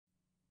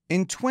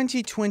In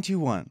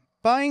 2021,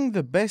 buying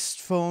the best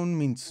phone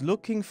means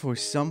looking for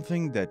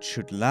something that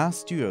should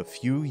last you a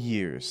few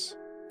years.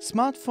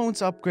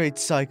 Smartphones' upgrade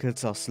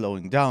cycles are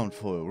slowing down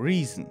for a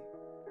reason.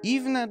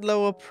 Even at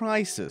lower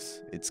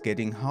prices, it's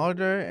getting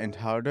harder and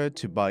harder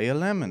to buy a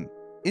lemon.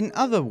 In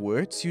other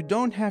words, you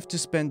don't have to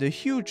spend a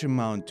huge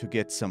amount to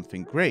get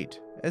something great,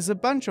 as a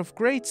bunch of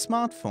great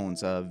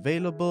smartphones are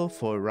available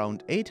for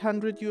around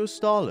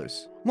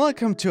 $800.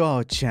 Welcome to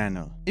our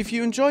channel. If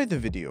you enjoyed the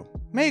video,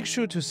 make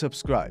sure to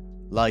subscribe,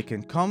 like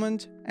and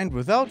comment, and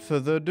without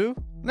further ado,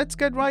 let's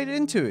get right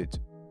into it.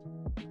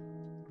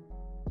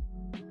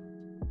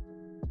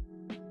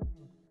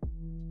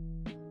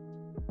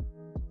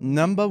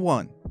 Number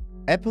 1.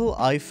 Apple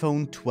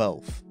iPhone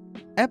 12.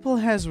 Apple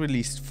has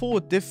released 4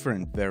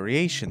 different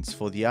variations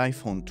for the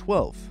iPhone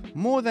 12,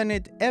 more than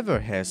it ever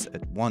has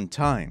at one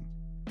time.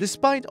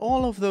 Despite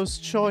all of those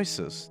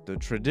choices, the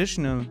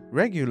traditional,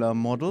 regular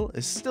model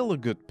is still a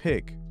good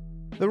pick.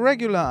 The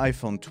regular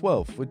iPhone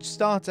 12, which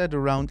starts at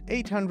around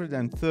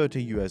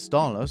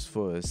 $830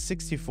 for a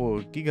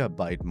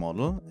 64GB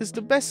model, is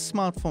the best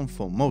smartphone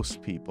for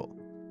most people.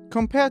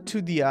 Compared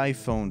to the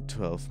iPhone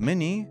 12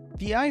 mini,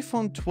 the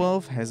iPhone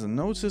 12 has a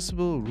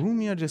noticeable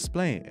roomier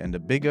display and a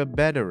bigger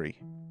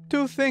battery.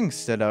 Two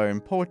things that are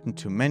important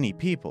to many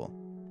people.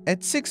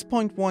 At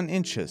 6.1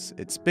 inches,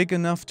 it's big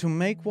enough to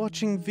make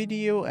watching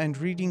video and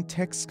reading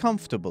text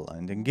comfortable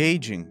and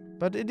engaging,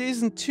 but it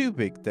isn't too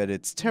big that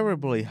it's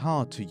terribly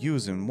hard to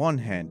use in one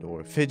hand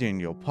or fit in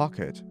your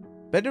pocket.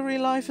 Battery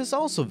life is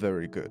also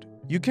very good.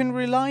 You can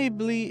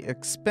reliably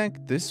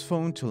expect this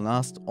phone to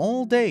last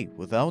all day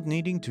without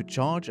needing to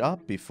charge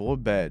up before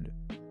bed.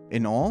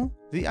 In all,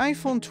 the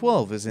iPhone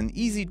 12 is an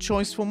easy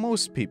choice for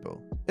most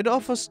people. It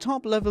offers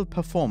top-level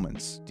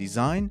performance,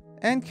 design,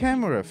 and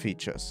camera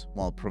features,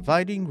 while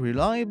providing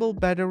reliable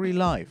battery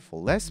life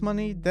for less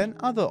money than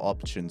other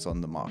options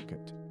on the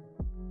market.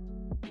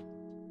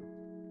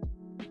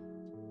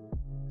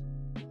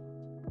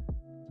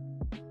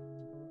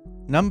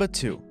 Number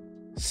 2.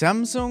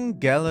 Samsung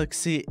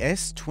Galaxy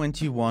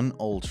S21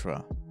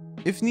 Ultra.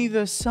 If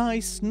neither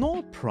size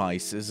nor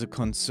price is a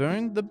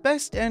concern, the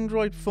best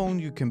Android phone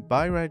you can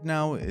buy right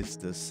now is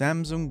the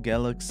Samsung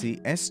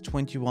Galaxy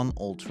S21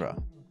 Ultra.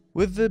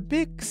 With the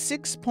big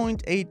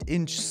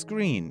 6.8-inch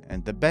screen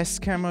and the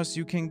best cameras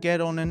you can get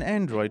on an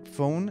Android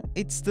phone,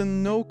 it's the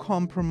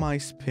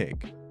no-compromise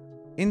pick.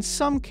 In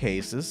some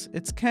cases,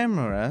 its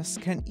cameras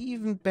can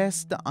even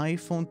best the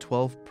iPhone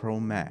 12 Pro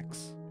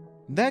Max.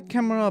 That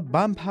camera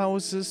bump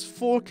houses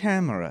 4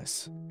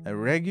 cameras, a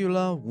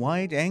regular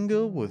wide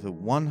angle with a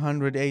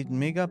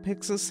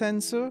 108-megapixel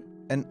sensor,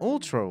 an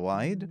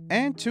ultra-wide,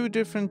 and 2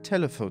 different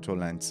telephoto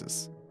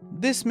lenses.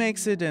 This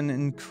makes it an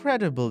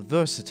incredible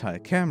versatile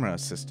camera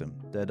system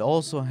that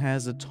also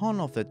has a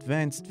ton of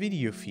advanced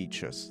video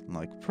features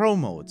like Pro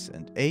modes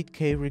and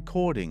 8K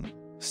recording.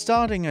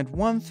 Starting at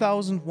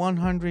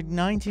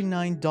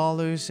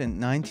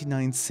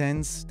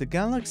 $1,199.99, the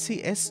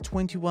Galaxy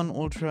S21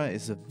 Ultra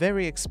is a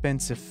very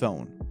expensive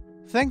phone.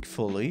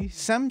 Thankfully,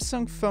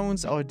 Samsung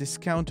phones are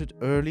discounted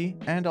early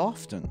and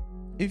often.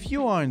 If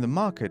you are in the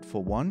market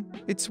for one,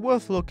 it's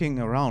worth looking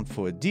around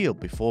for a deal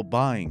before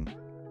buying.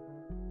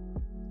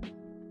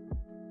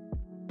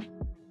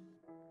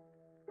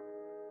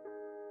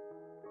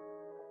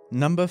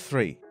 Number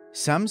 3.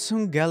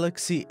 Samsung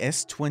Galaxy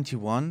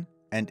S21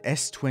 and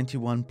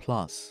S21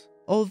 Plus.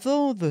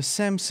 Although the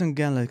Samsung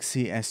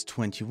Galaxy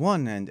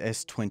S21 and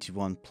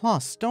S21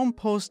 Plus don't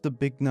post the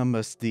big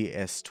numbers the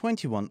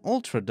S21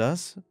 Ultra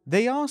does,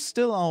 they are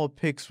still our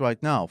picks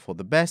right now for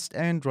the best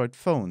Android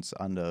phones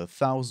under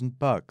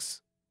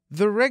 $1,000.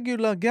 The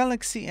regular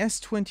Galaxy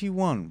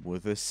S21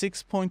 with a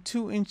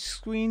 6.2-inch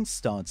screen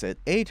starts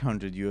at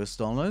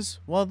 $800,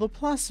 while the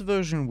Plus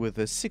version with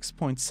a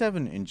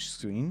 6.7-inch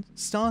screen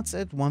starts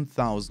at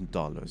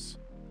 $1,000.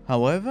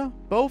 However,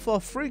 both are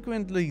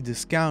frequently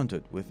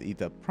discounted with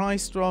either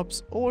price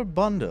drops or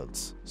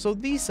bundles, so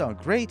these are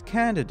great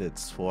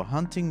candidates for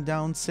hunting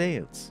down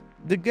sales.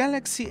 The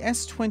Galaxy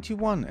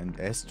S21 and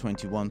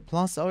S21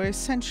 Plus are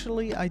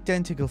essentially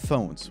identical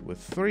phones with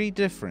 3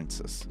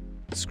 differences: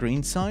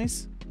 screen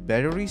size,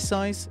 battery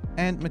size,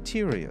 and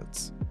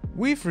materials.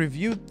 We've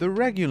reviewed the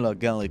regular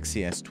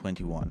Galaxy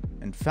S21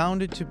 and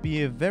found it to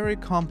be a very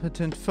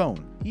competent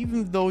phone,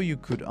 even though you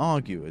could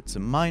argue it's a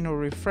minor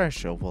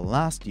refresh over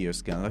last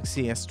year's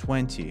Galaxy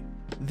S20.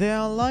 There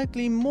are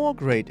likely more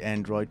great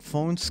Android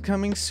phones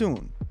coming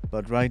soon,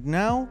 but right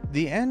now,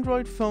 the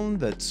Android phone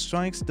that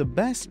strikes the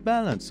best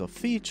balance of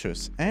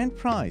features and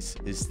price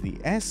is the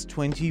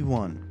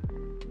S21.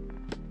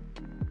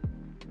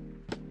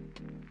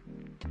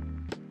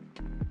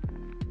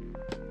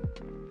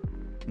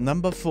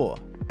 Number 4.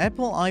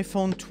 Apple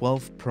iPhone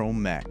 12 Pro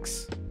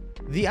Max.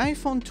 The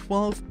iPhone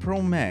 12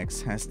 Pro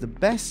Max has the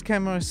best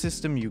camera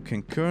system you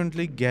can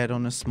currently get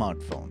on a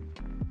smartphone.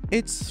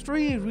 Its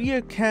 3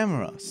 rear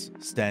cameras,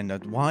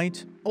 standard wide,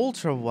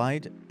 ultra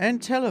wide,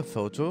 and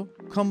telephoto,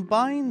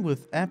 combine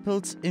with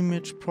Apple's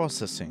image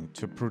processing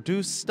to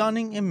produce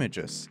stunning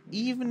images,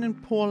 even in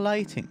poor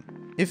lighting.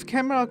 If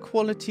camera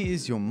quality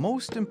is your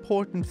most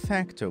important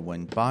factor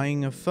when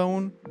buying a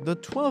phone, the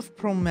 12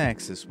 Pro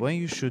Max is where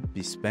you should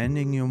be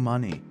spending your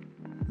money.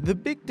 The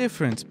big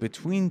difference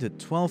between the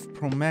 12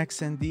 Pro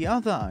Max and the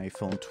other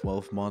iPhone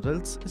 12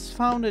 models is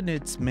found in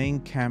its main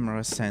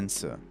camera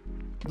sensor.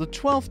 The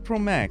 12 Pro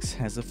Max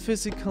has a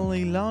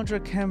physically larger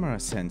camera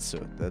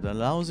sensor that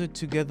allows it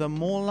to gather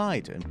more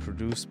light and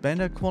produce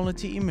better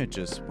quality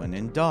images when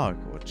in dark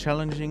or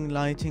challenging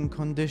lighting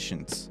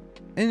conditions.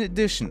 In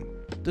addition,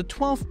 the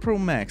 12 Pro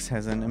Max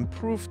has an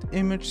improved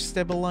image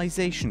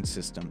stabilization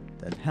system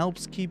that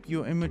helps keep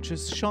your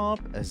images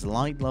sharp as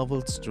light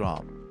levels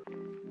drop.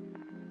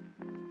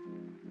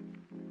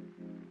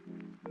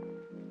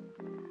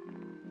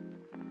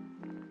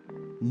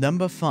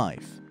 Number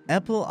 5.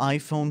 Apple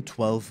iPhone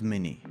 12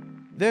 mini.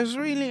 There's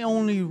really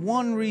only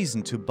one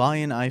reason to buy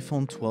an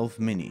iPhone 12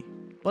 mini,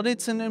 but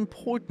it's an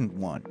important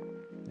one.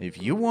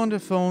 If you want a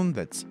phone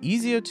that's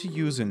easier to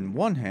use in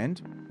one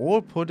hand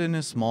or put in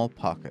a small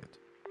pocket.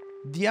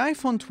 The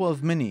iPhone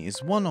 12 mini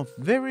is one of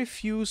very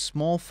few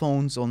small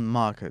phones on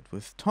market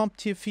with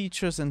top-tier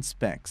features and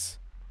specs.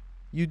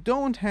 You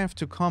don't have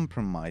to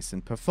compromise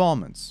in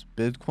performance,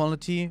 build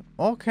quality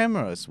or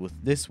cameras with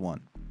this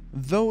one.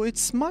 Though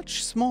it's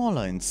much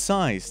smaller in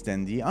size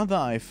than the other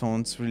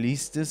iPhones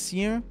released this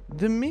year,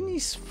 the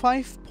Mini's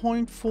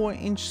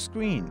 5.4-inch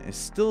screen is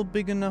still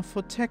big enough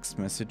for text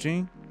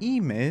messaging,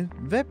 email,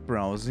 web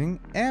browsing,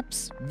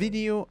 apps,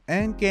 video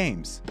and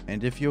games.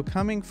 And if you're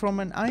coming from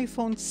an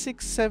iPhone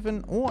 6,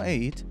 7 or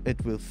 8,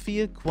 it will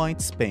feel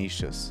quite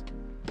spacious.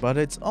 But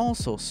it's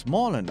also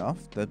small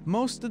enough that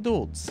most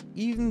adults,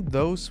 even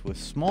those with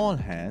small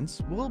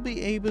hands, will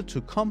be able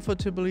to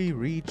comfortably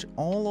reach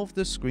all of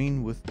the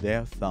screen with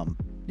their thumb.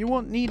 You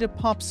won't need a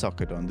pop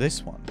socket on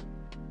this one.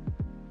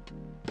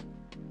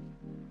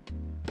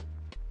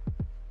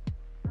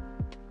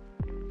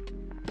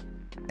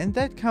 And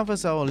that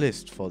covers our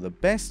list for the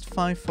best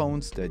 5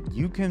 phones that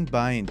you can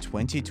buy in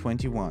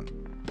 2021.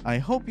 I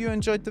hope you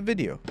enjoyed the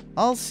video.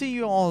 I'll see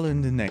you all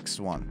in the next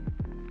one.